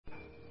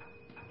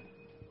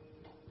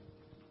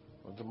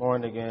Good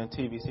morning again,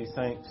 TBC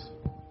Saints.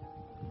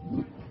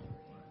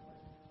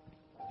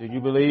 Do you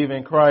believe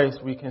in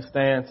Christ we can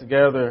stand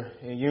together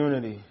in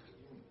unity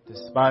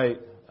despite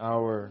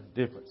our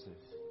differences?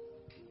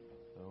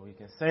 So we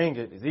can sing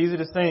it. It's easy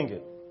to sing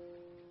it,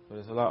 but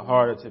it's a lot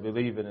harder to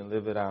believe it and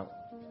live it out.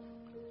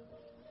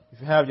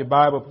 If you have your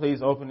Bible,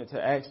 please open it to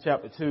Acts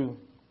chapter 2.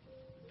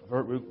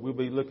 We'll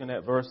be looking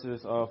at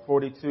verses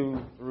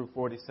 42 through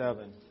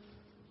 47.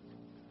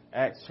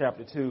 Acts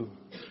chapter 2,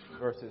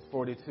 verses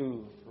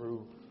 42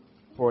 through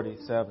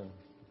 47.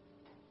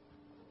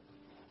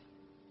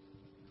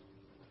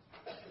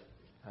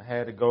 I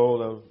had a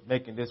goal of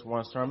making this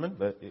one sermon,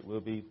 but it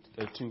will be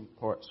a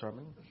two-part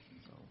sermon.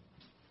 So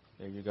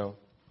there you go.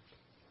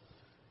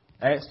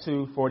 Acts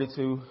 2,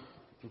 42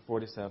 through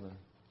 47.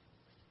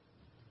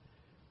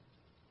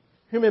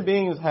 Human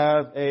beings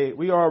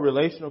we are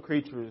relational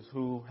creatures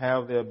who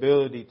have the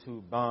ability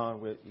to bond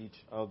with each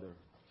other.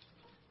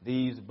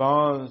 These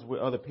bonds with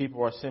other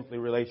people are simply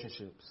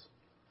relationships.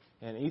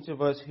 And each of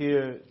us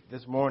here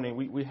this morning,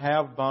 we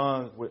have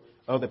bonds with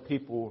other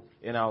people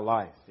in our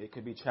life. It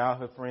could be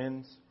childhood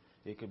friends.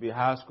 It could be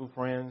high school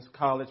friends,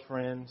 college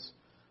friends,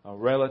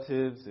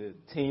 relatives,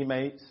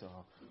 teammates,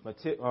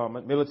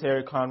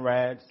 military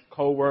comrades,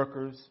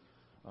 co-workers,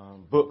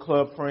 book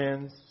club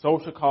friends,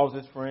 social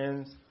causes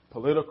friends,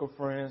 political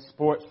friends,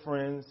 sports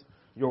friends,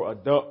 your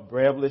adult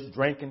beverage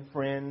drinking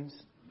friends.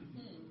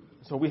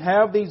 So we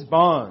have these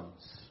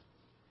bonds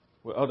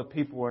with other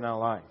people in our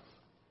life.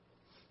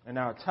 And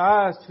our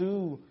ties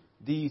to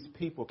these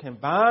people can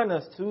bind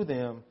us to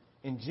them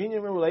in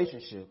genuine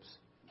relationships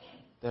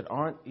that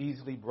aren't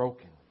easily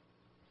broken.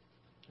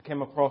 I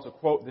came across a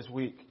quote this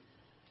week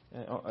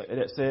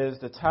that says,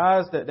 the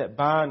ties that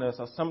bind us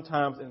are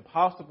sometimes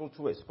impossible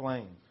to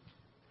explain.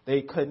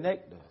 They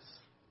connect us.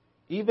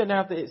 Even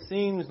after it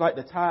seems like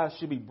the ties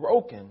should be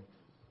broken,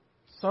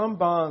 some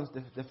bonds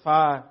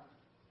defy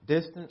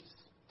distance,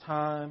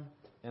 time,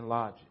 and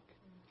logic.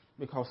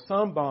 Because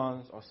some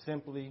bonds are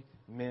simply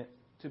meant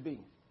to be.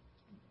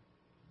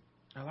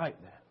 I like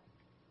that.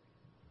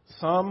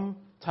 Some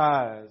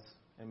ties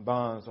and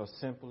bonds are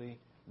simply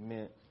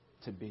meant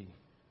to be.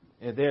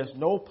 And there's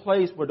no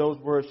place where those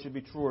words should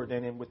be truer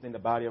than within the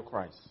body of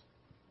Christ,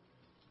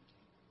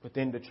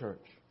 within the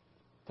church.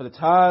 For the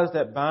ties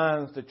that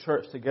binds the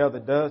church together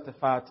does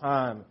defy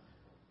time,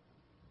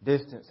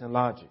 distance, and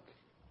logic.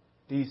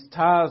 These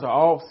ties are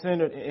all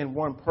centered in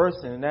one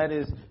person, and that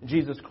is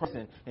Jesus Christ.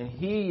 And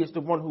He is the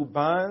one who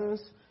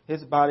binds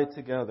His body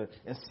together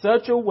in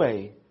such a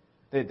way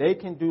that they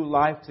can do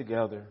life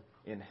together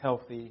in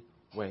healthy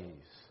ways.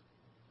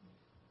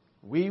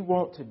 We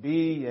want to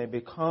be and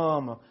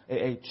become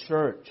a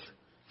church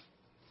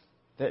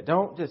that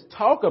don't just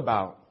talk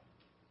about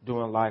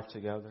doing life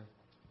together,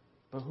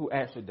 but who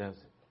actually does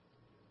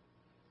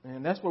it.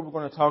 And that's what we're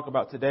going to talk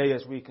about today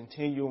as we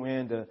continue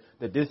in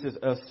the This Is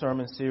Us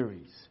sermon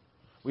series.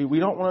 We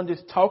don't want to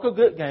just talk a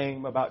good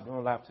game about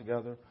doing life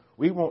together.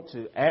 We want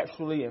to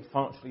actually and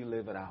functionally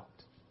live it out.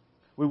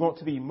 We want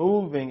to be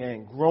moving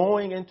and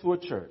growing into a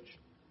church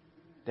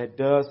that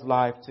does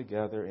life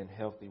together in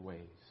healthy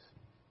ways.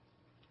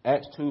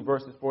 Acts 2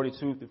 verses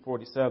 42 through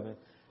 47,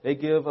 they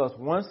give us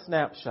one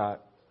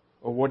snapshot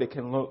of what it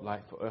can look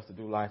like for us to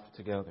do life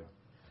together.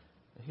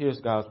 Here's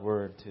God's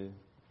word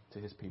to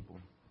His people.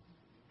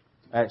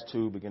 Acts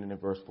 2 beginning in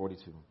verse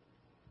 42.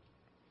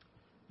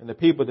 And the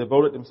people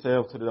devoted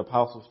themselves to the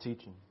apostles'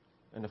 teaching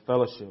and the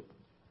fellowship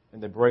and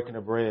the breaking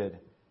of bread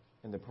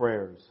and the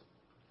prayers.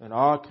 And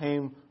awe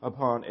came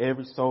upon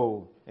every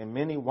soul, and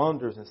many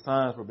wonders and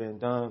signs were being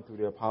done through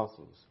the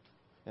apostles.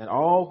 And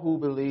all who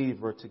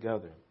believed were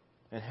together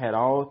and had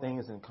all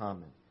things in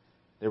common.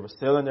 They were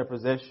selling their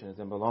possessions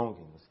and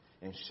belongings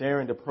and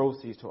sharing the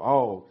proceeds to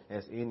all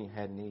as any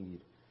had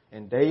need.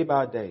 And day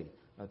by day,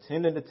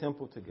 attending the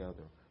temple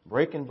together,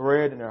 breaking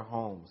bread in their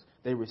homes,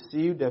 they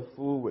received their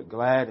food with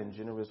glad and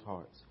generous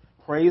hearts,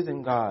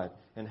 praising God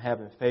and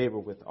having favor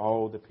with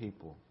all the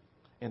people.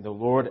 And the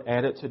Lord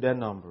added to their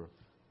number,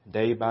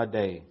 day by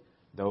day,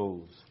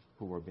 those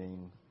who were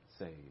being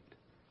saved.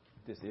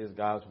 This is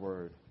God's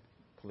word.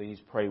 Please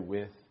pray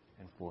with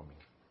and for me.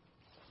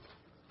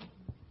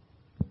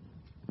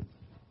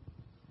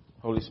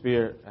 Holy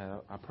Spirit,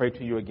 I pray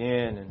to you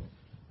again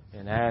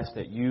and ask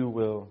that you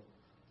will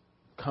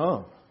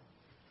come.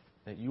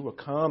 That you will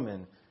come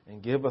and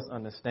give us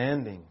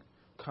understanding.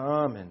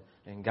 Come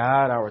and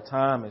guide our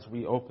time as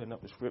we open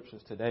up the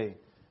scriptures today.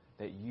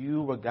 That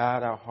you will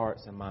guide our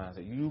hearts and minds.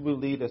 That you will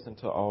lead us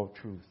into all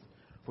truth.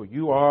 For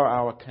you are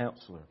our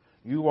counselor.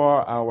 You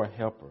are our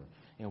helper.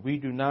 And we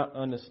do not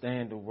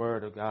understand the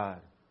word of God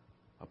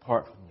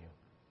apart from you.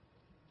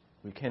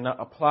 We cannot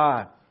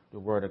apply the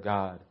word of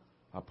God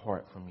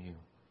apart from you.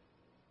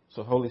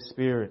 So Holy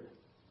Spirit,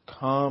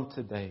 come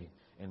today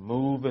and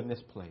move in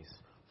this place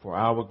for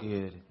our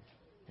good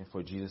and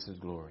for Jesus'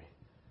 glory.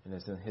 And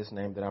it's in His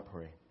name that I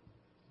pray.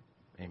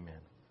 Amen.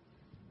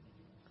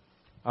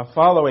 I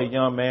follow a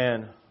young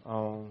man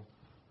on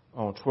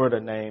Twitter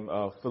named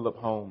Philip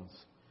Holmes.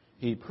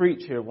 He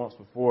preached here once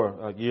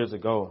before, years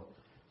ago.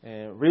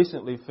 And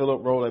recently,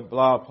 Philip wrote a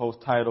blog post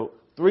titled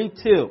 3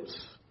 tips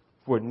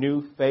for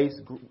new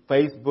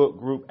Facebook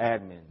group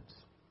admins.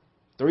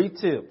 3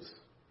 tips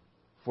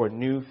for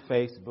new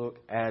Facebook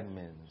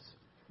admins.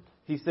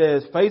 He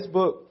says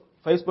Facebook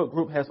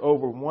group has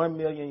over 1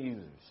 million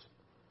users.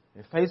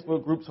 And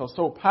Facebook groups are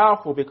so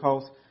powerful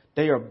because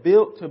they are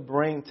built to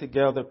bring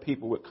together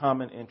people with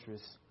common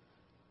interests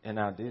and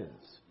ideas.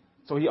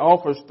 So he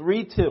offers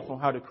 3 tips on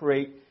how to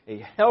create a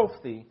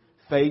healthy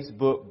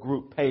Facebook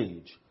group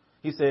page.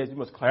 He says you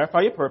must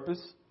clarify your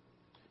purpose,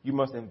 you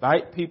must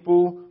invite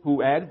people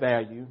who add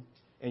value,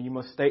 and you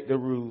must state the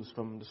rules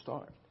from the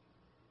start.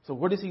 So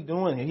what is he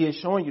doing here? He is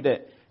showing you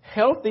that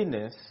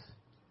healthiness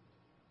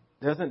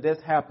doesn't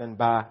just happen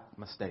by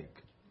mistake.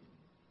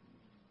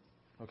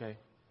 Okay?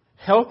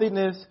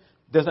 Healthiness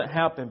doesn't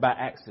happen by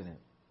accident.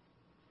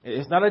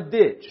 It's not a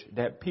ditch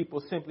that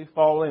people simply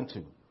fall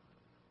into.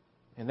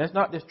 And that's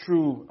not just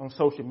true on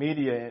social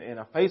media and in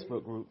a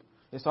Facebook group.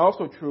 It's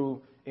also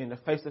true in the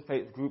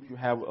face-to-face groups you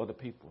have with other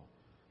people,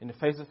 in the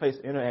face-to-face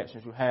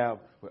interactions you have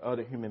with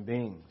other human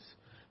beings.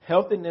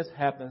 Healthiness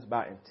happens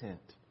by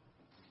intent.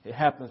 It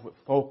happens with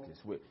focus,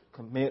 with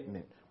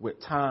commitment,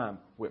 with time,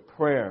 with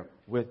prayer,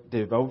 with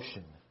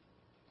devotion.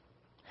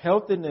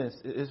 Healthiness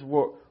is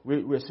what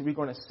we're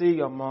going to see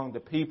among the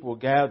people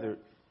gathered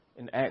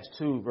in Acts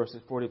 2,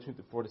 verses 42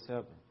 to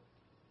 47.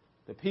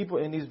 The people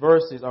in these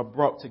verses are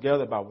brought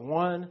together by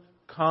one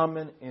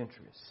common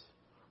interest.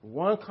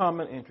 One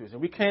common interest.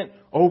 And we can't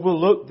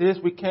overlook this.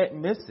 We can't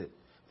miss it.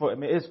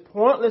 It's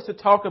pointless to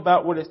talk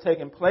about what is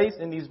taking place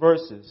in these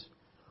verses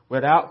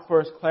without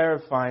first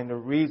clarifying the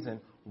reason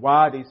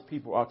why these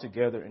people are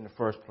together in the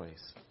first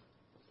place.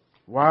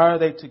 Why are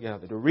they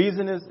together? The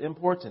reason is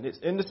important. It's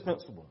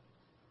indispensable.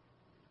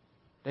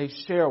 They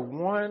share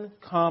one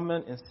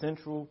common and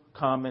central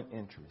common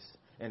interest,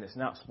 and it's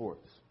not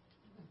sports.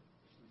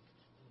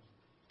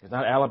 It's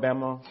not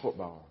Alabama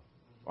football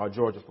or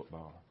Georgia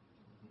football.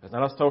 It's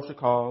not a social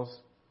cause.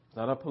 It's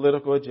not a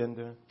political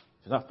agenda.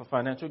 It's not for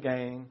financial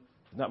gain.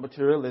 It's not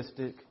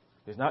materialistic.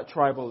 It's not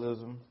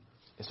tribalism.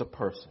 It's a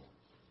person.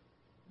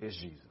 It's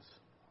Jesus.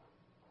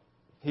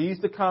 He's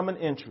the common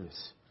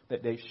interest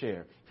that they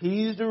share.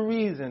 He's the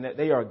reason that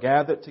they are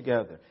gathered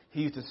together.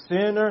 He's the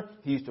center.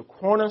 He's the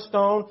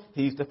cornerstone.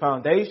 He's the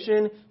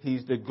foundation.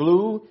 He's the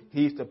glue.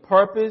 He's the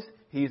purpose.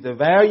 He's the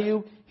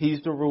value.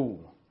 He's the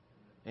rule.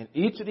 And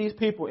each of these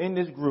people in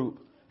this group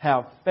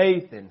have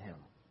faith in him.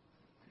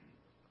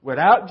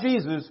 Without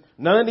Jesus,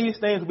 none of these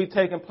things would be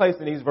taking place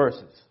in these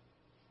verses.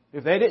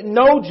 If they didn't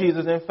know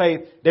Jesus in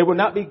faith, they would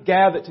not be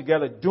gathered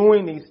together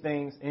doing these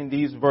things in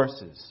these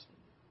verses.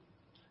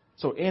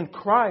 So in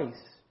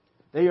Christ,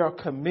 they are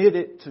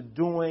committed to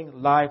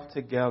doing life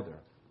together.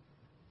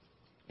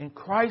 In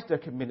Christ, they're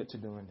committed to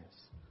doing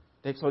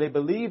this. So they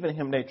believe in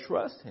him. They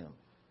trust him.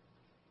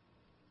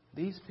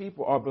 These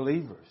people are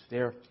believers.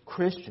 They're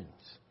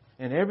Christians.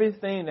 And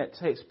everything that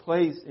takes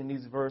place in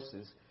these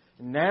verses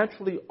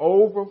naturally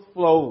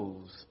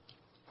overflows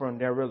from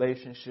their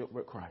relationship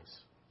with Christ.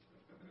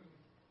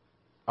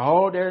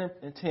 All their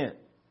intent,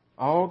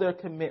 all their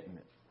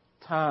commitment,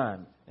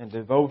 time, and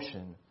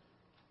devotion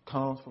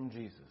comes from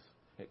Jesus.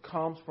 It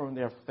comes from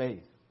their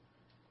faith.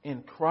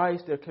 In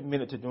Christ, they're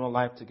committed to doing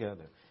life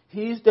together.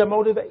 He's their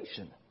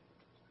motivation.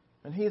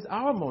 And He's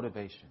our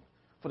motivation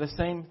for the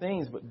same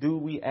things, but do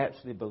we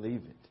actually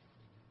believe it?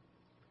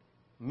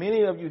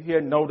 Many of you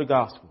here know the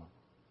gospel.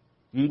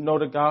 You know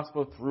the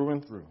gospel through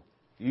and through.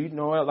 You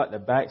know it like the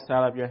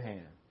backside of your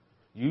hand.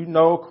 You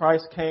know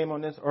Christ came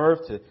on this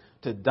earth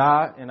to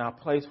die in our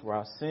place for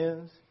our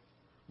sins.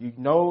 You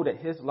know that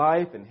His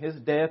life and His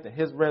death and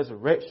His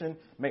resurrection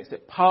makes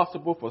it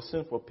possible for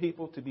sinful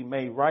people to be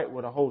made right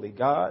with a holy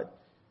God.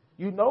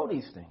 You know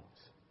these things.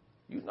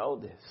 You know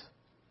this.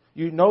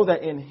 You know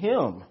that in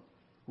Him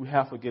we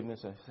have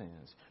forgiveness of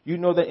sins. You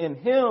know that in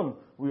Him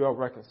we are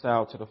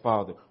reconciled to the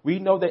Father. We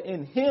know that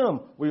in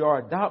Him we are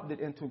adopted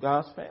into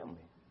God's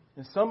family.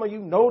 And some of you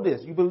know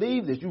this. You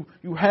believe this.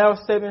 You have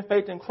saving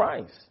faith in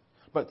Christ.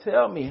 But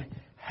tell me,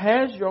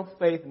 has your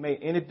faith made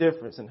any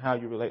difference in how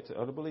you relate to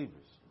other believers?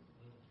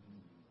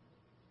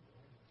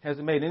 Has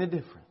it made any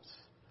difference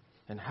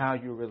in how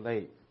you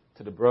relate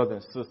to the brother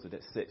and sister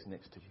that sits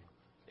next to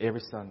you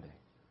every Sunday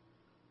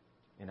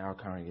in our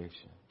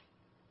congregation?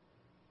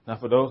 Now,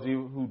 for those of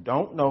you who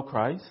don't know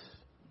Christ,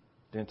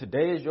 then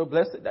today is your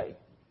blessed day.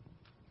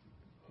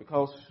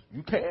 Because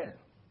you can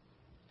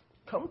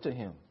come to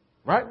Him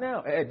right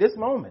now, at this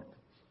moment.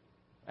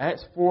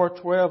 Acts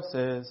 4:12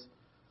 says,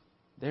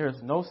 there is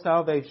no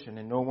salvation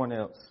in no one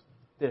else.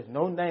 There's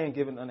no name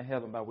given under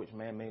heaven by which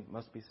man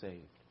must be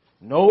saved.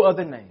 No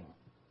other name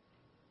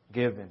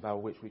given by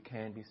which we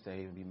can be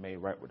saved and be made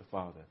right with the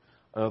Father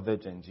other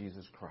than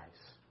Jesus Christ.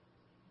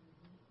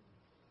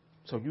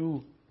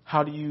 So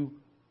how do you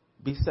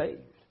be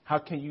saved? How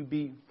can you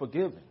be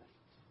forgiven?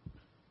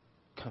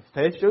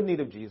 Confess your need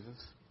of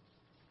Jesus.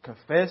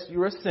 Confess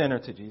you're a sinner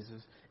to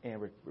Jesus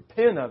and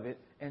repent of it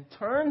and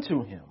turn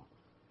to Him.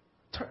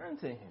 Turn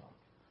to Him.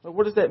 But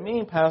what does that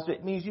mean, Pastor?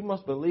 It means you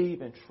must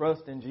believe and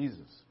trust in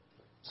Jesus.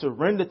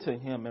 Surrender to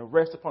Him and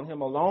rest upon Him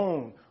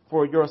alone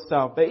for your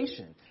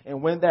salvation.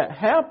 And when that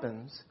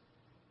happens,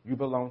 you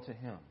belong to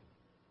him.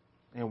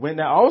 And when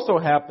that also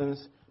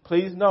happens,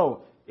 please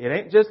know, it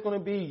ain't just going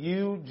to be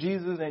you,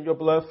 Jesus, and your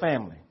blood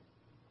family.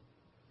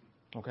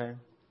 Okay?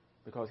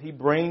 Because he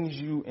brings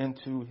you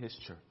into his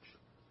church.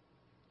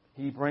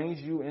 He brings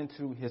you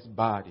into his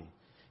body.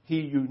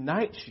 He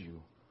unites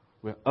you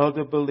with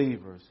other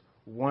believers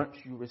once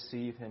you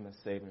receive him as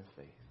saving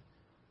faith.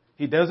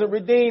 He doesn't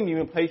redeem you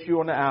and place you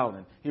on the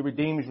island. He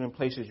redeems you and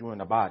places you in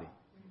the body.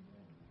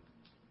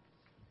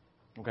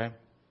 Okay?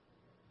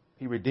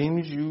 He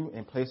redeems you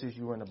and places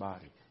you in the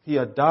body. He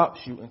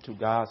adopts you into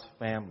God's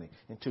family,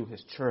 into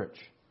his church.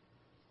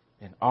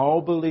 And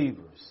all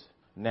believers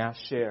now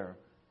share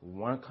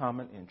one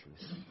common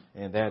interest,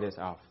 and that is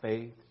our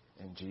faith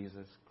in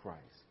Jesus Christ.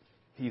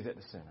 He's at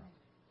the center.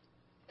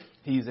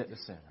 He's at the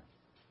center.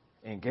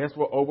 And guess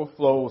what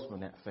overflows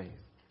from that faith?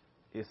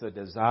 It's a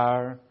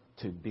desire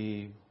to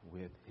be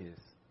with his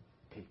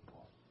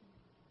people.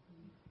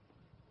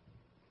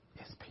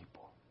 His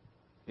people.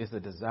 It's a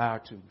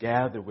desire to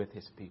gather with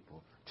his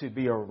people, to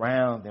be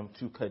around them,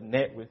 to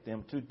connect with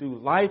them, to do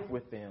life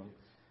with them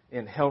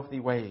in healthy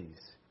ways.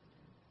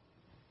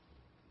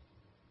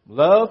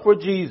 Love for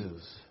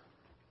Jesus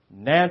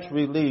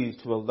naturally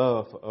leads to a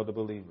love for other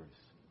believers,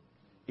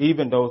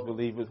 even those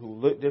believers who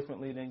look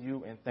differently than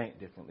you and think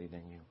differently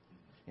than you.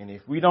 And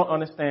if we don't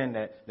understand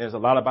that, there's a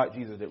lot about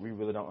Jesus that we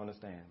really don't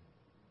understand.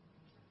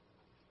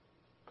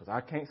 Because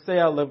I can't say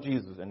I love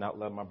Jesus and not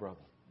love my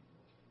brother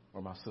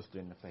or my sister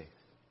in the faith.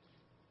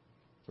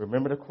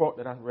 Remember the quote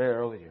that I read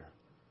earlier.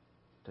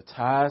 The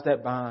ties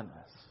that bind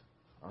us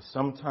are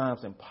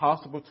sometimes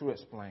impossible to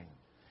explain.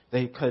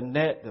 They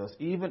connect us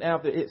even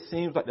after it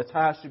seems like the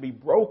ties should be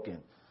broken.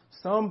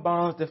 Some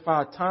bonds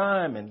defy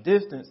time and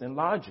distance and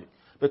logic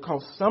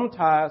because some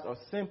ties are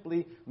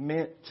simply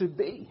meant to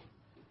be.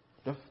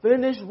 The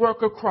finished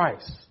work of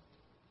Christ,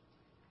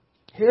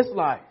 his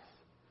life,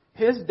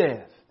 his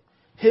death,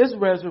 his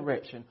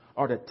resurrection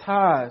are the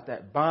ties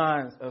that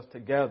binds us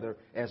together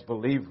as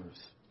believers.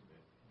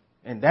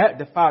 And that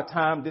defy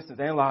time, distance,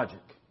 and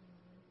logic.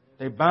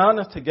 They bind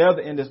us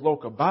together in this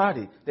local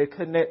body. They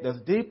connect us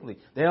deeply.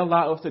 They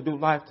allow us to do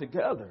life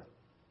together.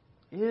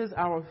 Is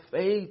our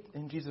faith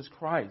in Jesus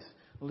Christ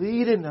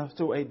leading us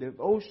to a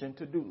devotion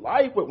to do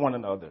life with one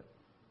another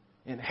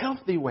in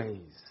healthy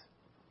ways?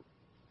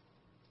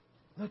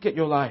 Look at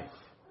your life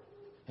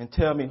and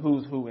tell me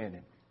who's who in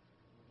it.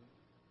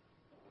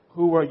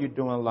 Who are you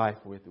doing life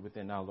with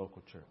within our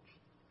local church?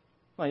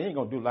 Well, you ain't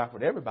going to do life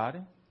with everybody,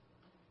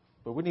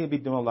 but we need to be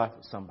doing life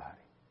with somebody.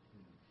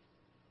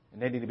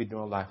 And they need to be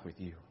doing life with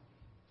you.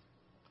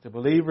 The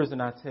believers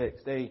in our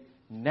text, they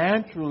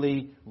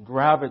naturally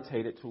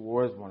gravitated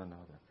towards one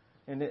another.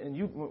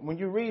 And when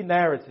you read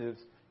narratives,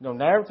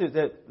 narratives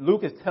that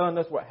Luke is telling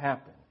us what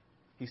happened.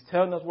 He's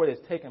telling us what has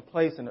taken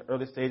place in the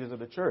early stages of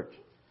the church.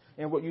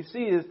 And what you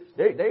see is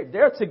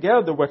they're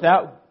together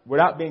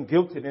without being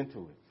guilted into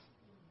it,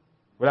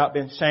 without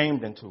being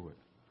shamed into it,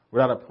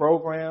 without a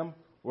program,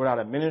 without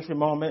a ministry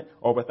moment,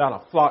 or without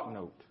a flock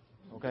note.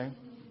 Okay?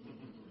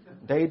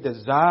 They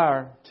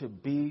desire to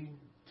be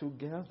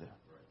together.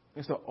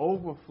 It's an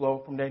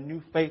overflow from their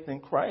new faith in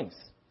Christ.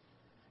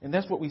 And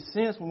that's what we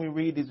sense when we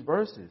read these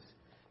verses.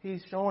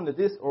 He's showing that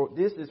this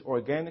is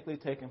organically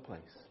taking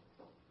place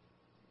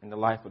in the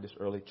life of this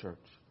early church.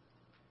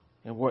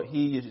 And what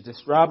he is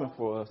describing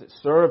for us, it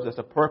serves as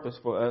a purpose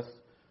for us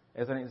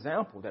as an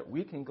example that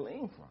we can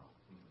glean from.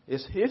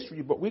 It's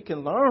history, but we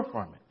can learn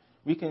from it.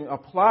 We can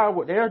apply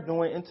what they're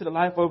doing into the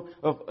life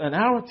of in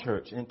our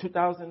church in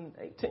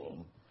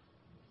 2018.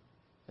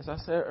 As I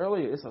said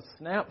earlier, it's a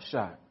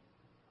snapshot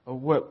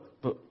of what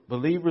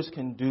believers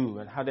can do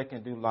and how they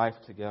can do life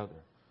together.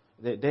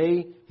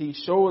 He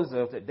shows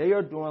us that they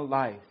are doing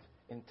life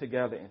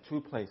together in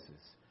two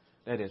places.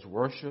 That is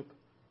worship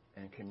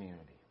and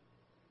community.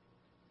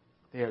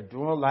 They are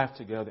doing life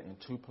together in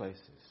two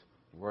places,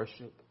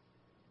 worship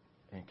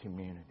and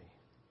community.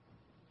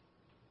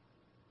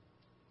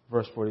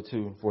 Verse 42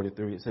 and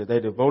 43, it says, they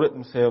devoted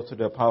themselves to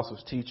the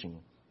apostles' teaching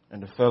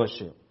and the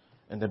fellowship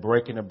and the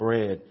breaking of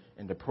bread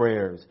and the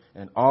prayers,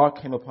 and all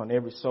came upon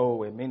every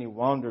soul, and many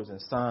wonders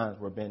and signs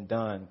were being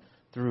done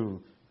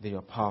through the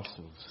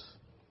apostles.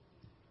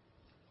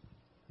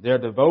 Their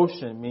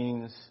devotion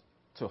means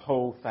to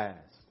hold fast.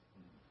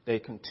 They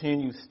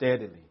continue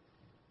steadily.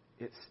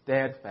 It's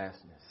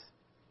steadfastness.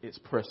 It's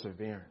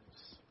perseverance.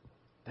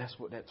 That's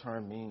what that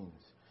term means.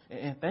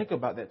 And think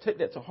about that. Take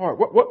that to heart.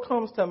 What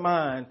comes to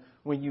mind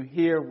when you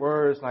hear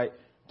words like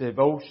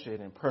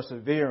devotion and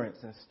perseverance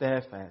and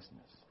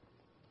steadfastness?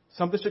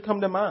 Something should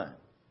come to mind.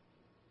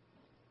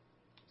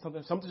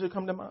 Something should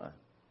come to mind.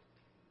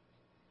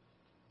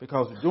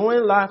 Because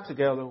doing life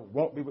together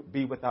won't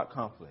be without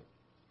conflict.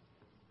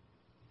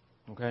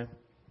 Okay?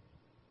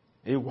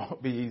 It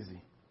won't be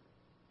easy.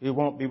 It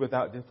won't be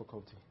without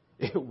difficulty.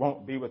 It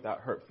won't be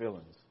without hurt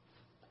feelings.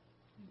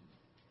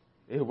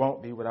 It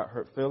won't be without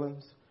hurt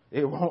feelings.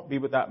 It won't be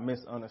without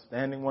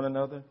misunderstanding one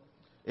another.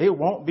 It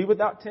won't be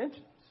without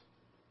tensions.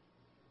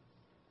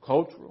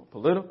 Cultural,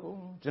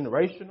 political,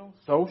 generational,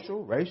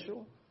 social,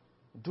 racial.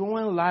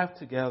 Doing life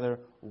together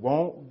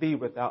won't be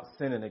without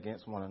sinning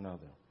against one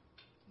another.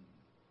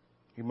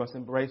 You must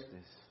embrace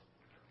this.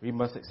 We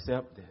must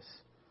accept this.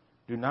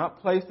 Do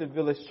not place the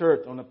village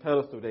church on a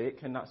pedestal that it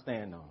cannot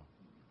stand on.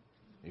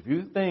 If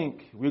you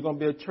think we're going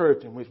to be a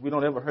church in which we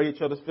don't ever hurt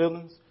each other's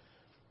feelings,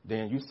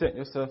 then you set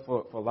yourself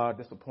up for a lot of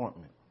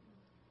disappointment.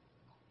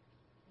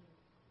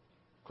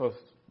 Because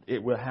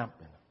it will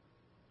happen.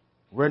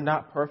 We're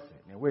not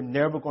perfect, and we're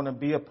never going to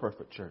be a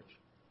perfect church.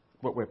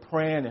 But we're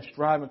praying and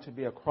striving to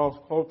be a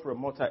cross-cultural,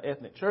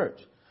 multi-ethnic church,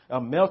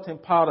 a melting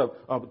pot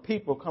of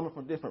people coming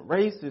from different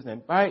races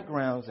and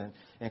backgrounds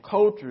and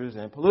cultures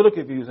and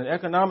political views and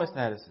economic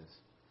statuses.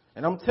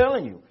 And I'm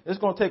telling you, it's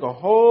going to take a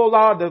whole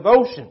lot of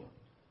devotion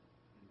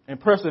and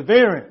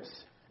perseverance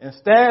and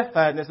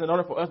steadfastness in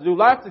order for us to do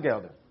life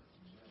together.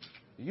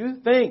 Do you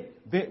think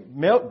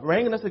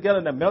bringing us together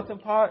in the melting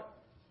pot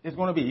is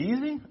going to be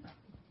easy?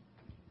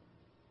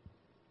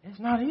 It's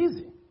not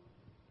easy.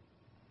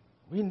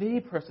 We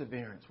need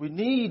perseverance. We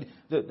need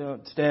the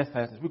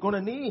steadfastness. We're going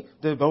to need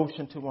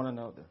devotion to one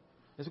another.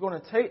 It's going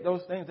to take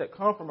those things that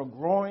come from a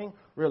growing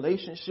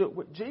relationship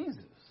with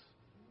Jesus.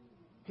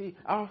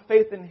 Our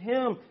faith in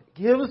Him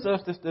gives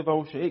us this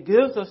devotion. It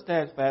gives us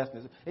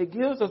steadfastness. It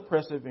gives us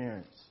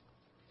perseverance.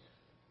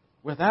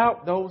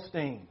 Without those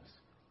things,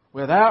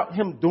 without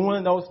Him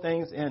doing those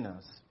things in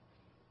us,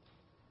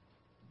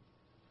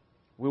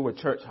 we will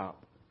church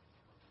hop.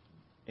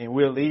 And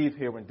we'll leave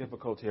here when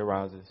difficulty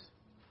arises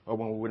or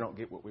when we don't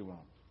get what we want.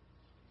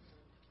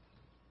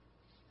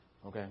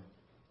 Okay?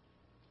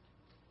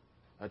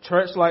 A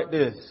church like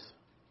this,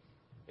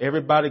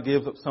 everybody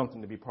gives up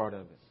something to be part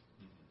of it.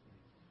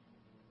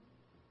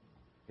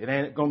 It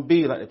ain't going to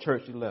be like the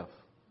church you left.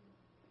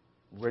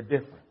 We're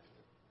different.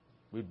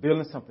 We're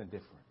building something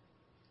different.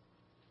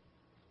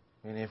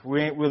 And if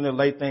we ain't willing to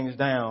lay things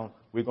down,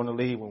 we're going to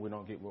leave when we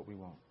don't get what we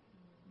want.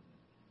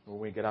 When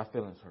we get our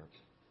feelings hurt.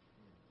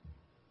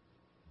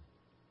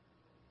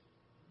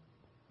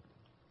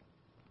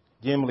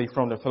 Gimli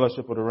from the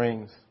Fellowship of the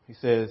Rings, he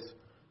says,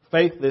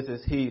 faithless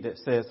is he that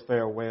says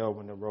farewell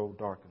when the road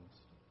darkens.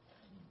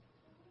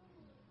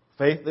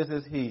 Faithless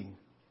is he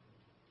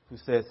who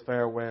says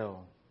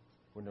farewell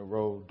when the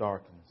road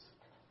darkens.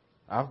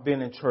 I've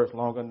been in church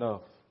long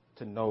enough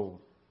to know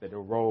that the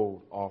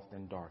road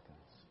often darkens.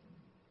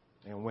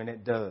 And when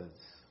it does,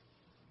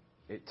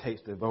 it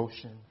takes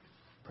devotion,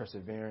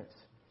 perseverance,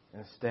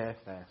 and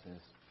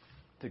steadfastness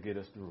to get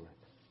us through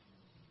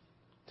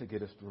it. To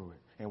get us through it.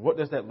 And what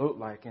does that look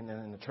like in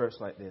a church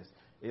like this?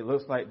 It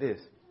looks like this,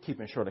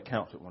 keeping short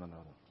accounts with one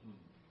another.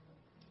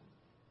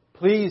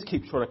 Please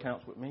keep short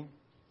accounts with me.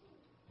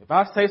 If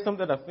I say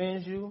something that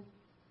offends you,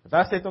 if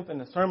I say something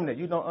in the sermon that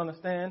you don't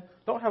understand,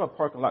 don't have a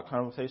parking lot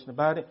conversation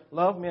about it.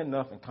 Love me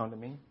enough and come to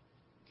me.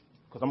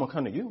 Because I'm going to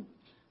come to you.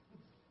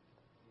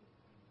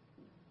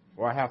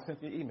 Or I have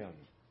Cynthia email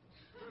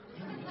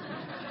you.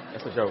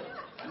 That's a joke.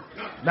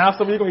 Now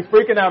some of you are going to be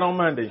freaking out on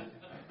Monday.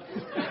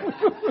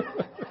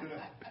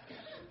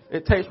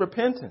 It takes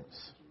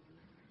repentance.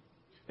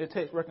 It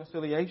takes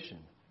reconciliation,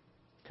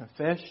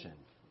 confession,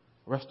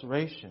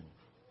 restoration,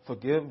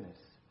 forgiveness,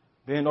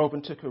 being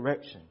open to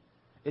correction.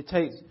 It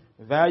takes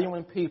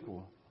valuing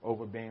people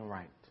over being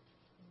right.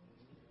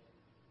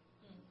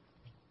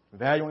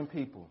 Valuing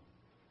people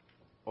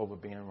over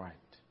being right.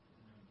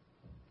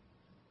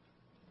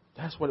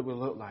 That's what it would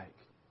look like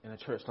in a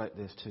church like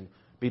this, to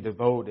be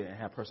devoted and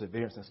have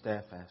perseverance and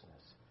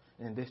steadfastness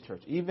in this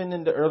church. Even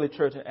in the early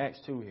church in Acts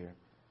 2 here,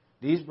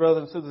 these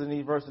brothers and sisters in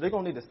these verses, they're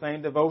going to need the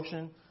same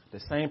devotion, the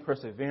same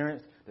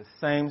perseverance, the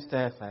same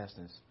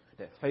steadfastness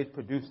that faith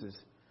produces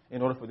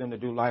in order for them to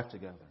do life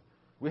together.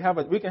 We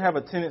can have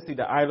a tendency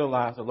to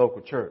idolize the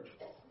local church,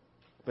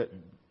 but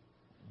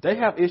they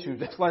have issues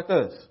just like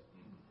us.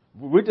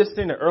 We're just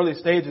seeing the early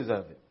stages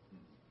of it.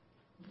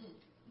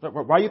 But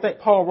why do you think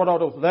Paul wrote all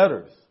those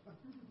letters?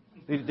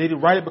 Did he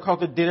write it because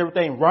they did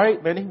everything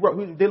right? Man, he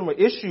was dealing with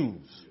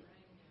issues.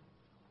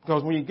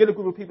 Because when you get a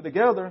group of people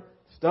together,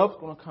 stuff's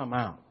going to come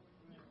out.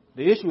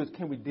 The issue is,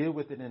 can we deal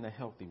with it in a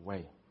healthy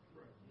way?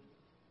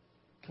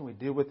 Can we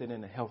deal with it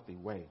in a healthy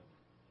way?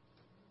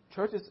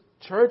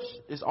 Church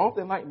is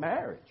often like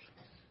marriage.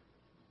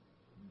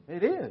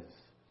 It is.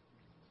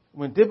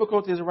 When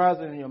difficulties arise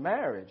in your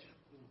marriage,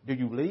 do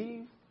you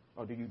leave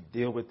or do you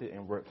deal with it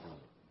and work through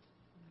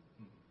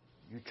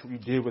it? You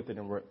deal with it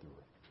and work through it.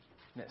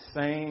 And that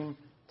same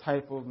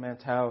type of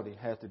mentality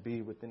has to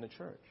be within the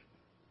church.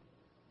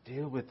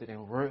 Deal with it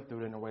and work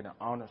through it in a way that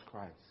honors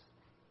Christ.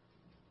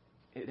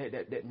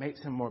 That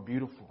makes Him more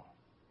beautiful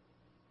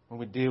when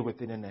we deal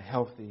with it in a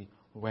healthy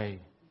way.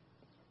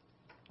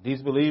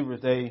 These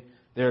believers,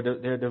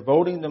 they're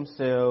devoting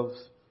themselves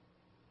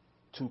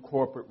to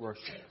corporate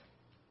worship.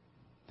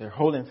 They're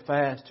holding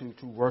fast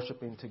to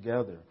worshiping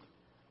together.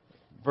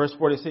 Verse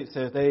 46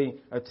 says they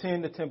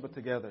attend the temple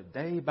together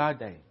day by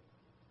day.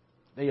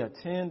 They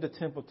attend the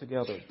temple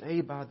together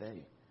day by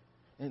day.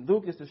 And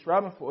Luke is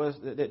describing for us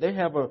that they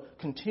have a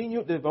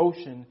continued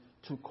devotion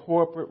to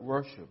corporate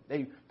worship.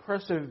 They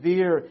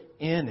persevere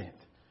in it.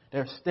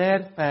 They're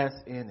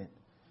steadfast in it.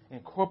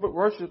 And corporate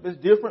worship is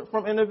different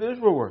from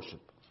individual worship.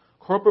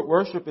 Corporate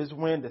worship is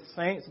when the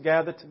saints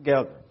gather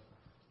together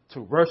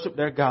to worship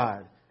their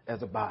God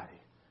as a body.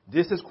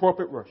 This is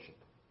corporate worship.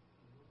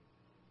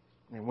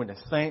 And when the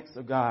saints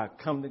of God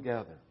come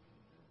together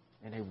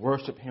and they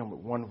worship Him with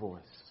one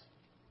voice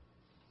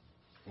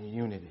in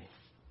unity.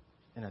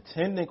 And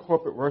attending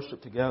corporate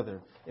worship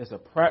together is a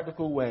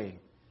practical way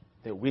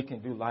that we can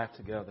do life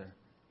together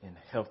in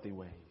healthy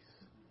ways.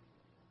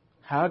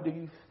 How do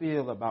you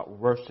feel about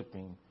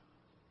worshiping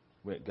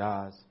with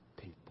God's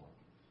people?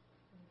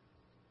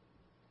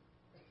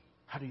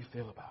 How do you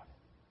feel about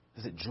it?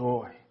 Is it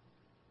joy?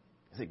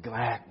 Is it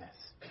gladness?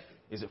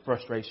 Is it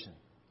frustration?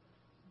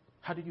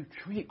 How do you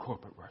treat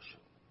corporate worship?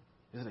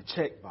 Is it a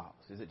checkbox?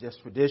 Is it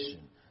just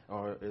tradition?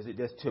 Or is it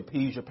just to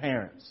appease your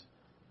parents?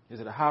 Is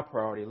it a high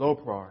priority, low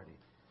priority?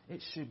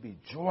 It should be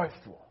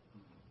joyful.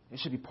 It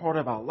should be part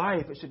of our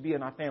life. It should be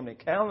in our family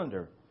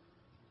calendar.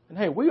 And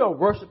hey, we are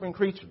worshiping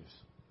creatures.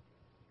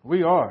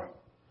 We are.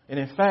 And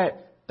in fact,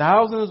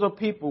 thousands of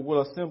people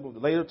will assemble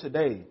later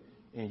today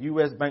in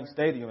U.S. Bank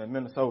Stadium in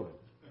Minnesota.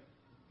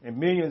 And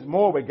millions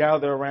more will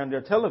gather around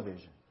their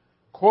television.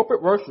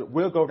 Corporate worship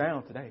will go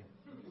down today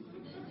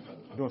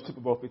during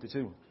Super Bowl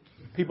 52.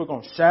 People are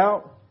going to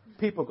shout.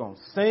 People are going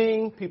to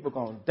sing. People are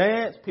going to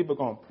dance. People are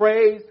going to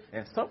praise.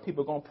 And some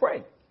people are going to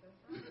pray.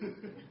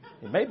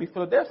 It may be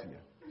Philadelphia.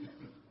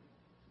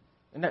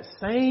 And that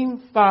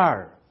same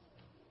fire,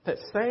 that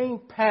same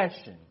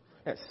passion,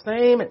 that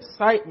same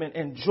excitement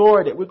and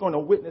joy that we're going to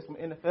witness from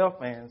NFL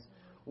fans,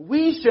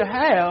 we should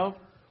have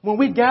when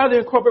we gather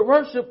in corporate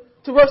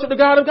worship to worship the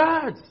God of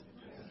gods.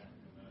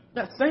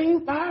 That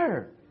same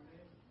fire.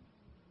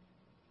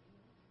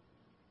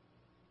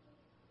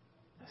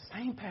 That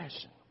same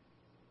passion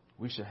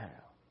we should have.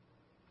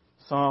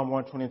 Psalm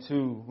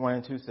 122, 1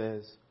 and 2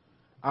 says,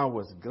 I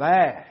was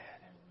glad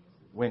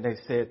when they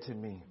said to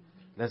me,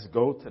 let's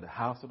go to the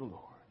house of the Lord.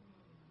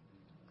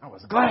 I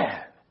was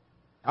glad.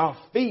 Our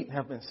feet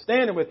have been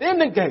standing within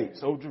the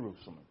gates, O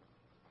Jerusalem.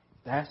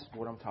 That's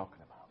what I'm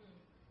talking about.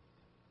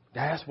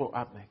 That's what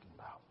I'm thinking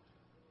about.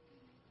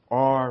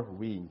 Are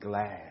we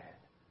glad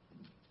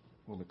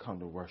when we come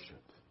to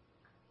worship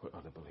with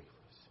other believers?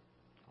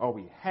 Are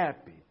we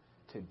happy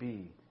to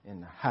be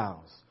in the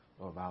house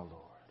of our Lord?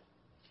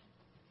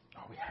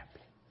 Are we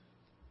happy?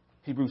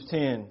 Hebrews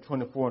 10,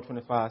 24 and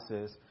 25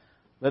 says,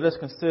 let us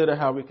consider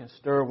how we can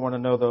stir one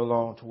another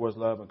along towards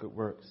love and good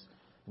works,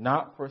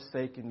 not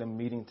forsaking the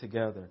meeting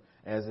together,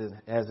 as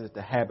is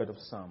the habit of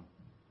some,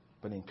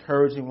 but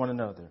encouraging one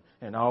another,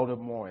 and all the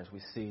more as we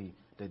see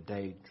the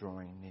day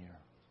drawing near.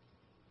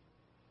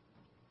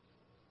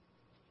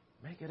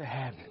 Make it a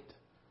habit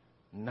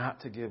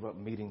not to give up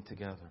meeting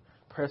together.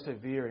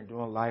 Persevere in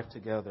doing life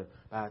together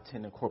by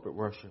attending corporate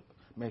worship.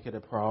 Make it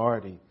a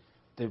priority.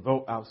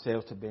 Devote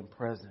ourselves to being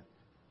present.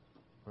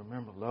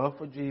 Remember, love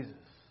for Jesus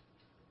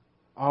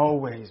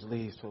always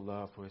leads to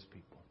love for His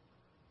people.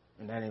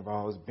 And that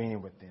involves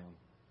being with them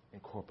in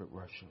corporate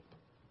worship.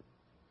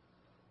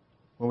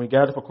 When we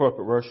gather for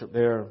corporate worship,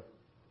 there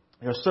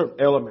are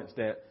certain elements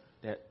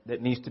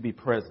that needs to be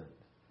present.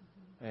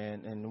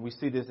 And we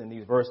see this in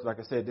these verses. Like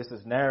I said, this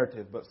is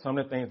narrative, but some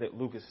of the things that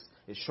Luke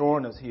is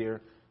showing us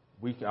here,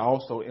 we can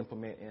also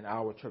implement in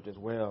our church as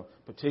well,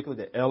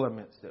 particularly the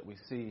elements that we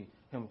see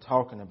him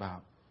talking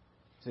about.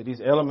 So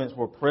these elements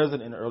were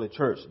present in the early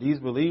church. These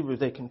believers,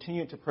 they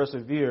continued to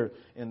persevere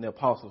in the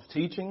apostles'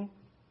 teaching,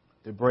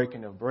 the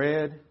breaking of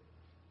bread,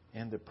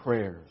 and the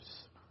prayers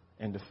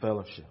and the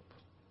fellowship.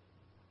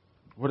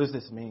 What does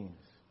this mean?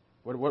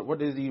 What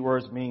does these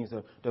words mean?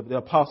 The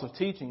apostles'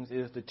 teachings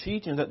is the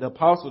teachings that the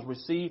apostles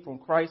received from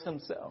Christ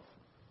Himself.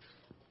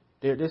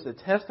 This is a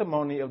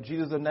testimony of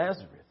Jesus of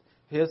Nazareth,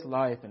 His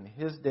life and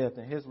His death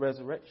and His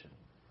resurrection.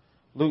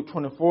 Luke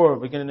 24,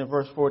 beginning in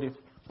verse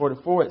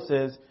 44, it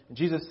says,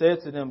 Jesus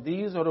said to them,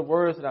 these are the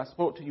words that I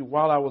spoke to you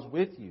while I was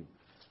with you,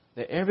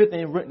 that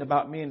everything written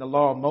about me in the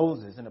law of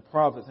Moses and the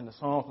prophets and the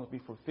Psalms must be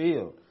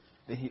fulfilled.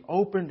 That He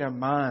opened their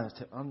minds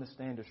to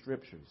understand the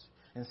Scriptures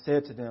and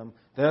said to them,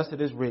 thus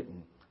it is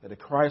written, that the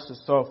Christ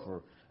will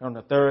suffer and on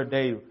the third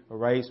day will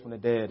rise from the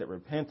dead, that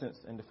repentance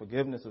and the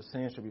forgiveness of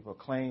sins shall be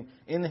proclaimed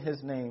in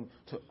His name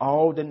to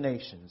all the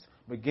nations,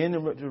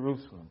 beginning with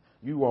Jerusalem.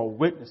 You are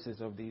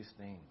witnesses of these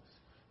things.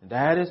 And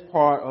that is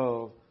part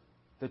of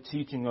the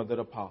teaching of the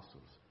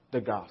apostles, the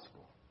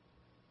gospel.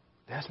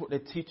 That's what they're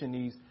teaching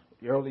these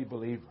early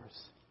believers.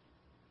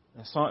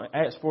 In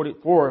Acts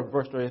 44,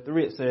 verse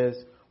 33, it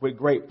says, with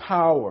great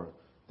power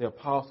the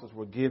apostles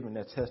were given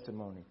their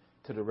testimony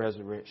to the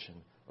resurrection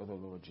of the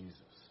Lord Jesus.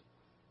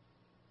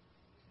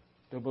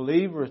 The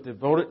believers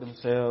devoted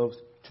themselves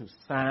to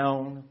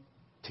sound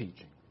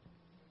teaching,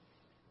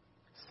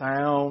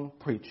 sound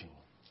preaching,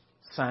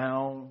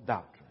 sound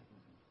doctrine.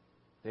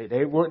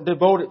 They weren't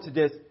devoted to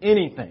just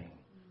anything.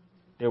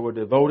 They were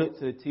devoted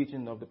to the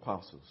teaching of the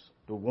apostles,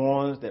 the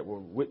ones that were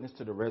witness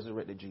to the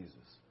resurrected Jesus.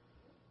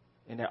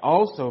 And that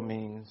also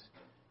means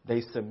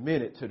they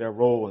submitted to their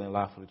role in the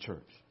life of the church.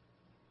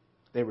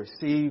 They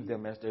received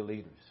them as their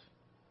leaders.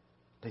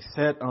 They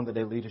sat under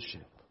their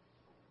leadership.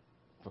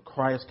 For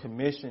Christ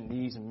commissioned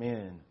these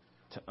men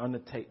to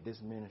undertake this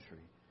ministry.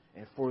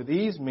 And for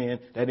these men,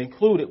 that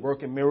included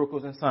working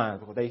miracles and signs,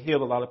 because they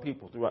healed a lot of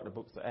people throughout the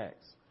book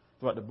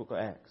of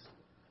Acts.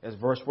 As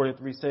verse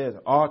 43 says,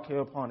 all came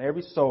upon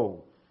every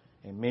soul,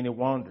 and many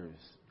wonders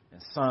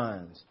and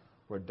signs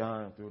were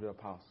done through the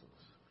apostles.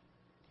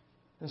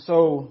 And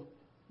so,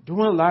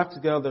 doing life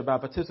together by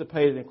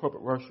participating in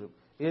corporate worship,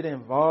 it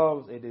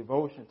involves a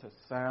devotion to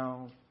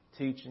sound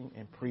teaching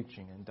and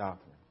preaching and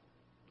doctrine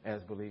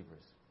as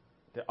believers.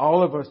 That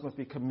all of us must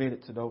be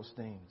committed to those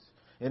things.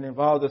 It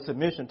involves a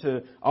submission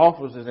to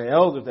officers and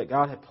elders that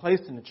God had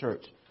placed in the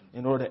church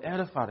in order to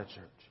edify the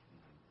church.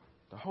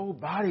 The whole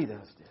body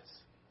does this.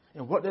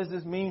 And what does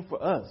this mean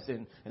for us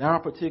in our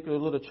particular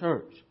little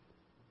church?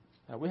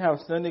 Now, we have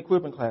Sunday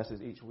equipping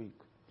classes each week.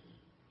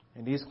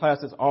 And these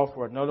classes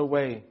offer another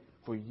way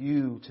for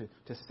you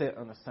to sit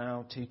under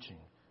sound teaching,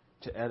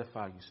 to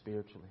edify you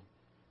spiritually.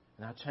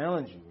 And I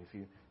challenge you,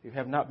 if you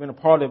have not been a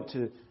part of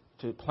it,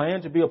 to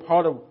plan to be a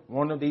part of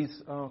one of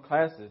these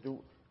classes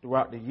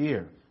throughout the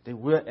year. They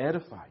will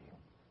edify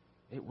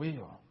you. It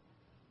will.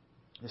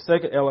 The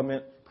second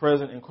element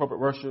present in corporate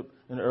worship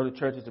in the early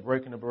church is the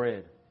breaking of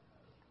bread.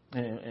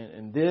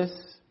 And this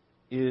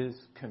is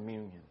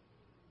communion.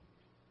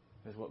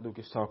 That's what Luke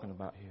is talking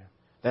about here.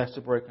 That's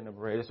the breaking of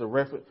bread. It's a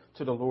reference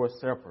to the Lord's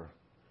Supper.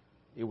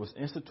 It was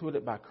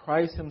instituted by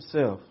Christ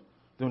himself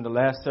during the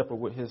Last Supper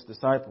with his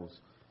disciples.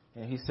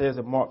 And he says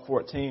in Mark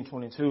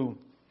 14:22,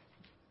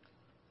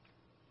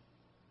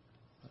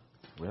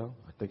 well,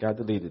 I think I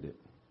deleted it.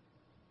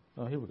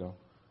 Oh, here we go.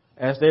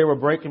 As they were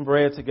breaking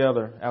bread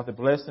together, after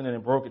blessing it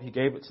and broke it, he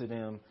gave it to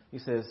them. He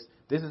says,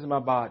 "This is my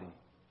body,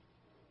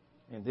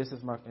 and this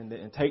is my." And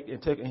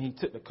he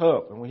took the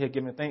cup, and when he had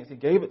given thanks, he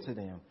gave it to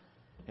them,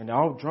 and they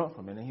all drank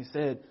from it. And he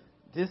said,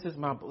 "This is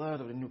my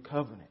blood of the new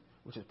covenant,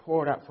 which is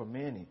poured out for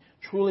many.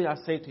 Truly, I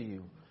say to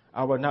you,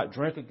 I will not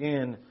drink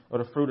again of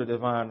the fruit of the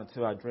vine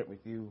until I drink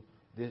with you,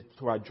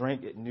 till I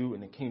drink it new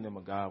in the kingdom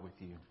of God with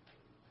you."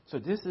 So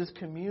this is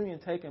communion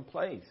taking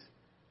place.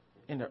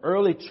 And the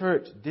early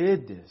church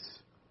did this.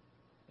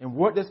 And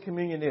what does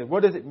communion is?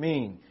 What does it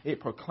mean? It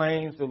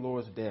proclaims the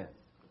Lord's death.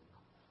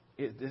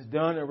 It's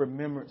done in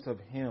remembrance of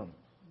him.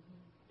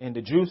 And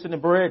the juice and the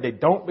bread, they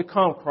don't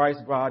become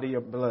Christ's body or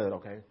blood,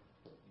 okay?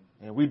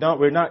 And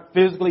we're not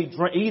physically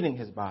eating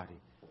his body.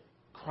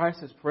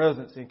 Christ's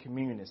presence in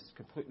communion is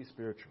completely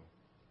spiritual.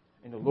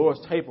 In the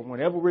Lord's table,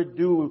 whenever we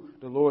do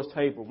the Lord's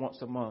table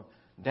once a month,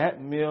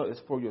 that meal is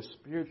for your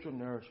spiritual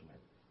nourishment.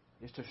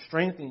 It's to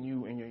strengthen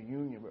you in your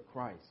union with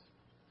Christ.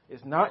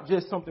 It's not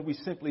just something we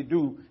simply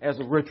do as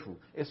a ritual.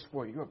 It's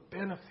for your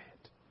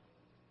benefit.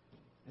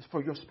 It's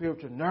for your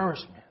spiritual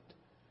nourishment.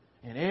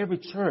 And every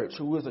church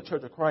who is a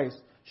church of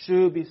Christ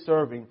should be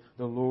serving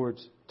the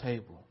Lord's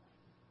table.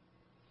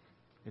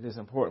 It is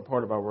an important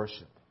part of our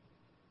worship.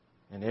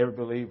 And every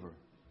believer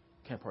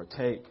can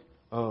partake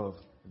of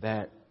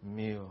that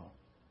meal.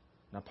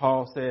 Now,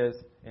 Paul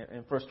says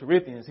in 1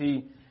 Corinthians,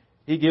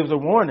 he gives a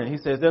warning. He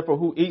says, "Therefore,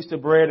 who eats the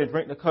bread and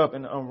drink the cup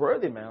in an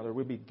unworthy manner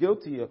will be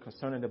guilty of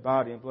concerning the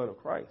body and blood of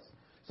Christ."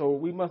 So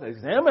we must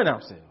examine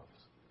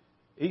ourselves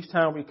each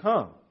time we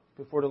come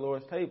before the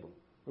Lord's table.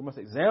 We must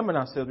examine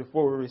ourselves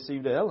before we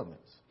receive the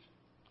elements.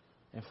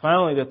 And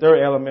finally, the third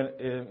element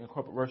in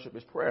corporate worship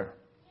is prayer.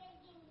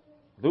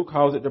 Luke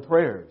calls it the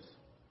prayers.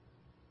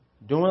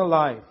 Doing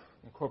life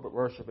in corporate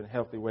worship in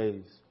healthy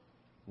ways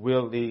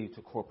will lead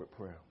to corporate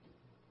prayer.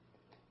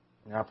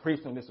 And I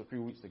preached on this a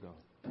few weeks ago.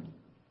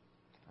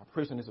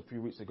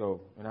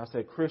 And I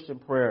said Christian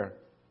prayer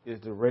is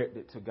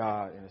directed to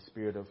God in a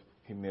spirit of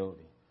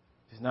humility.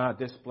 It's not a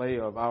display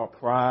of our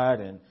pride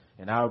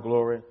and our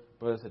glory,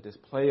 but it's a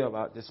display of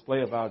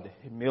our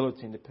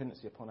humility and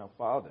dependency upon our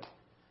Father.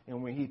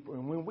 And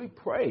when we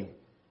pray,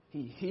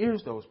 he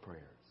hears those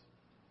prayers.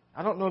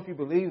 I don't know if you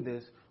believe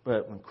this,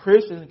 but when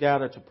Christians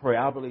gather to pray,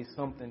 I believe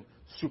something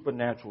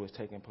supernatural is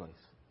taking place.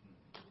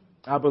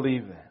 I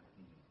believe that.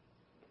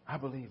 I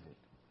believe it.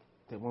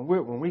 That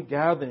when we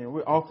gather and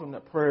we're offering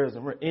up prayers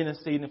and we're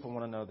interceding for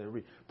one another,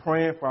 we're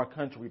praying for our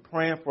country, we're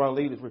praying for our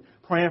leaders, we're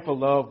praying for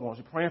loved ones,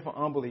 we're praying for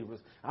unbelievers,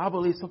 I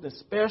believe something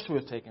special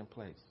is taking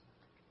place.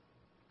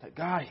 That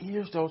God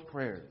hears those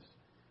prayers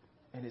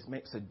and it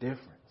makes a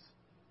difference.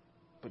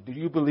 But do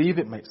you believe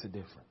it makes a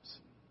difference?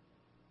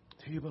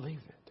 Do you believe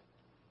it?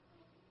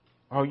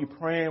 Are you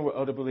praying with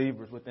other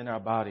believers within our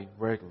body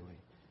regularly?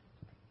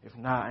 If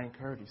not, I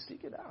encourage you,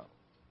 seek it out.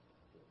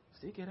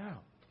 Seek it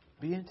out.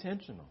 Be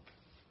intentional.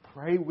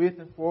 Pray with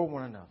and for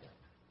one another.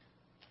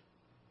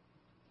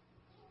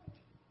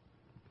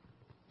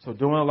 So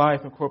doing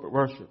life in corporate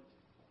worship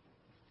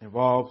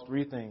involves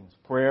three things: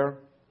 prayer,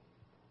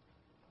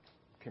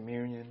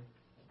 communion,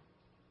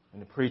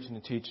 and the preaching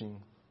and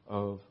teaching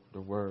of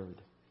the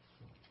Word.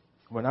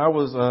 When I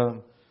was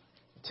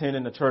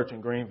attending the church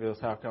in Greenville,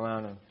 South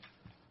Carolina,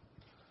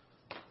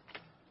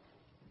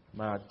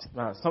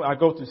 I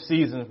go through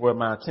seasons where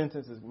my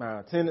attendance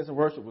in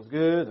worship was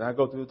good, and I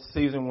go through the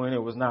season when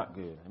it was not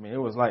good. I mean, it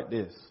was like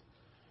this.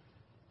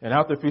 And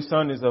after a few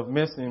Sundays of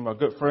missing, a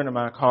good friend of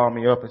mine called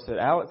me up and said,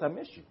 "Alex, I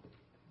miss you."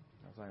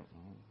 I was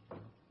like,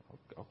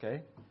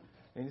 "Okay."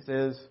 And he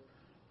says,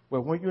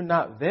 But when you're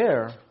not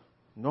there,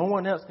 no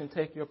one else can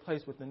take your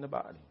place within the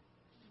body.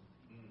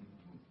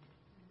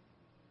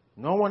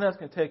 No one else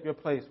can take your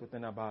place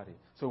within our body.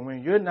 So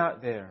when you're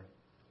not there,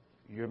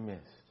 you're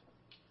missed.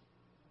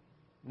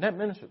 And that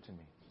ministered to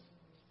me.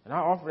 And I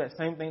offer that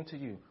same thing to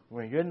you.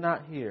 When you're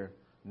not here,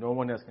 no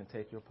one else can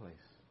take your place.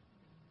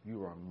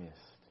 You are missed.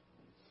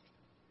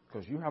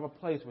 Because you have a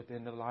place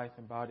within the life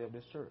and body of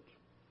this church.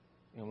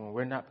 And when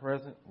we're not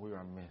present, we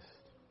are missed.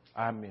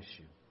 I miss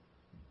you.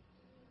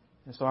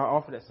 And so I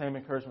offer that same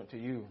encouragement to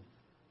you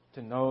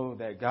to know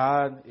that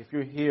God, if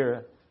you're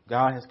here,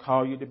 God has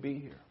called you to be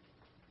here.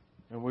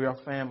 And we are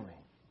family.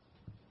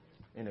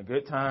 In the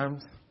good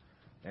times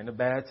and the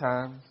bad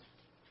times.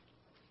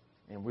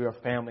 And we are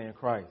family in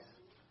Christ.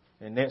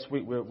 And next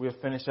week we'll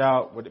finish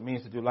out what it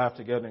means to do life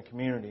together in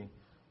community.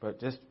 But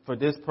just for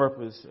this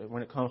purpose,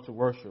 when it comes to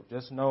worship,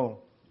 just know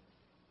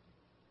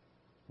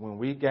when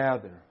we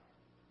gather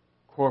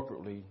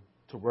corporately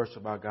to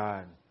worship our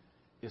God,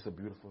 it's a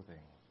beautiful thing.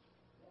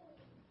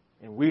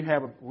 And we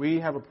have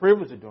a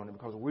privilege of doing it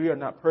because we are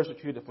not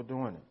persecuted for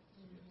doing it.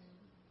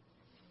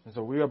 And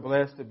so we are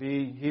blessed to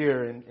be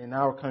here in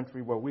our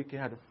country where we can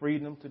have the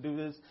freedom to do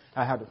this.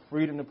 I have the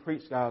freedom to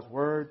preach God's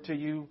word to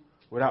you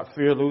without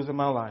fear of losing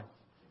my life.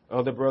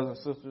 Other brothers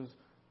and sisters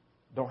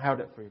don't have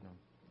that freedom.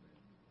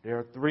 There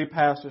are 3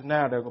 pastors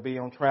now that are going to be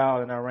on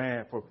trial in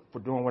Iran for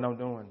doing what I'm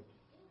doing.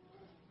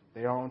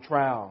 They are on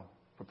trial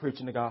for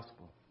preaching the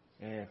gospel.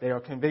 And if they are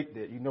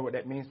convicted, you know what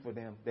that means for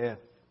them, death.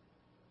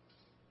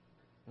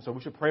 And so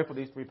we should pray for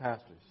these 3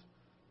 pastors.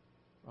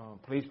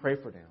 Please pray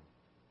for them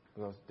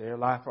because their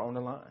life are on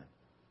the line.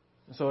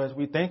 And so as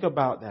we think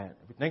about that,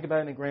 if we think about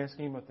it in the grand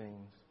scheme of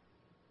things,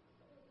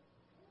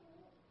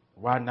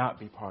 why not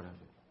be part of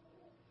it?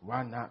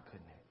 Why not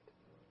connect?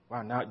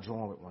 Why not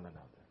join with one another?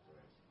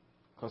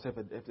 Because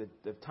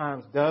if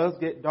times does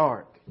get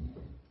dark,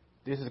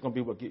 this is going to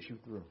be what gets you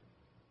through.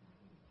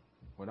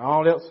 When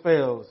all else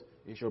fails,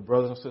 it's your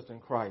brothers and sisters in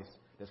Christ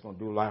that's going to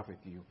do life with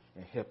you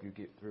and help you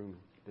get through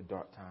the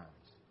dark times.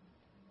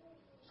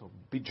 So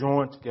be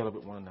joined together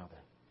with one another.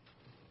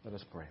 Let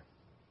us pray.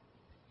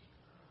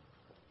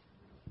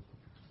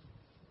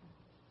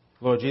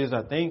 Lord Jesus,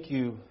 I thank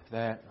you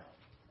that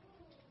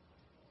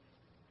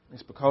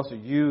it's because of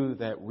you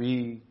that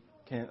we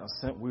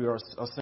are